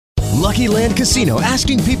Lucky Land Casino,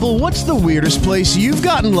 asking people, what's the weirdest place you've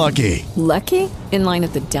gotten lucky? Lucky? In line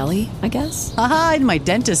at the deli, I guess? Aha, in my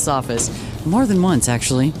dentist's office. More than once,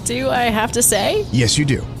 actually. Do I have to say? Yes, you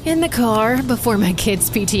do. In the car before my kids'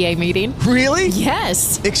 PTA meeting. Really?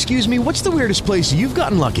 Yes. Excuse me, what's the weirdest place you've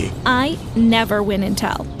gotten lucky? I never win and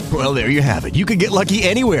tell. Well, there you have it. You can get lucky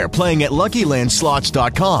anywhere, playing at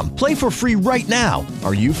LuckyLandSlots.com. Play for free right now.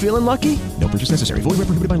 Are you feeling lucky? No purchase necessary. Void where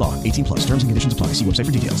prohibited by law. 18 plus. Terms and conditions apply. See website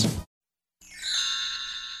for details.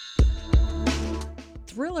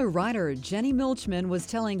 Thriller writer Jenny Milchman was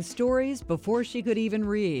telling stories before she could even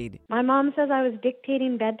read. My mom says I was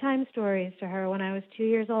dictating bedtime stories to her when I was 2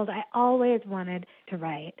 years old. I always wanted to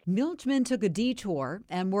write. Milchman took a detour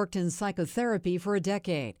and worked in psychotherapy for a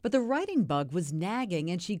decade. But the writing bug was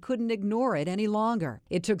nagging and she couldn't ignore it any longer.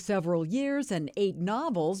 It took several years and 8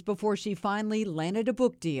 novels before she finally landed a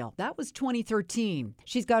book deal. That was 2013.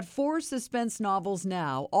 She's got 4 suspense novels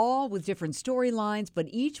now, all with different storylines, but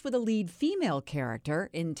each with a lead female character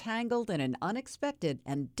entangled in an unexpected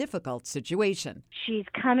and difficult situation. She's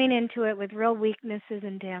coming into it with real weaknesses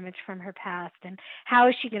and damage from her past. And how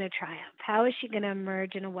is she going to triumph? How is she going to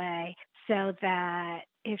emerge in a way so that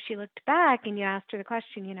if she looked back and you asked her the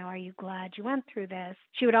question, are you glad you went through this?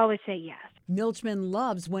 She would always say yes. Milchman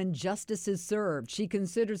loves when justice is served. She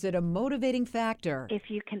considers it a motivating factor. If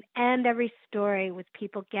you can end every story with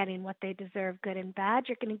people getting what they deserve, good and bad,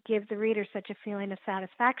 you're going to give the reader such a feeling of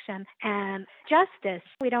satisfaction and justice.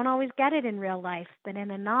 We don't always get it in real life, but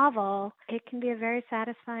in a novel, it can be a very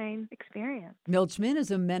satisfying experience. Milchman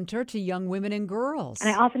is a mentor to young women and girls.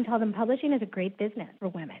 And I often tell them publishing is a great business for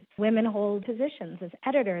women. Women hold positions as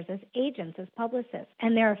editors, as agents, as publicists,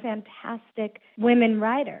 and there are fantastic women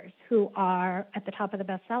writers who are at the top of the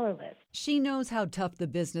bestseller list. She knows how tough the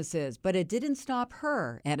business is, but it didn't stop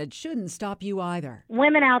her, and it shouldn't stop you either.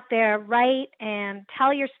 Women out there, write and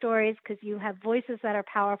tell your stories because you have voices that are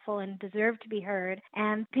powerful and deserve to be heard,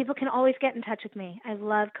 and people can always get in touch with me. I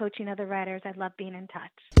love coaching other writers. I love being in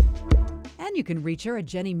touch. And you can reach her at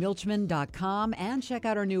jennymilchman.com and check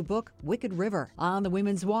out her new book, Wicked River. On the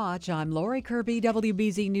Women's Watch, I'm Lori Kirby,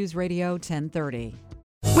 WBZ News Radio 1030.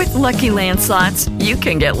 With Lucky Land Slots, you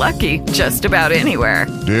can get lucky just about anywhere.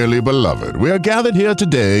 Dearly beloved, we are gathered here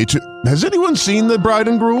today to... Has anyone seen the bride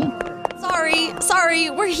and groom? Sorry,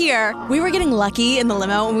 we're here. We were getting lucky in the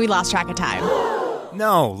limo and we lost track of time.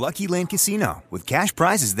 No, Lucky Land Casino, with cash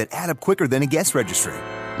prizes that add up quicker than a guest registry.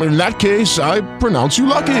 In that case, I pronounce you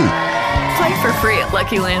lucky. Play for free at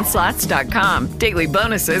LuckyLandSlots.com. Daily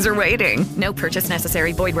bonuses are waiting. No purchase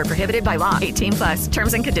necessary. Void where prohibited by law. 18 plus.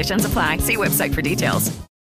 Terms and conditions apply. See website for details.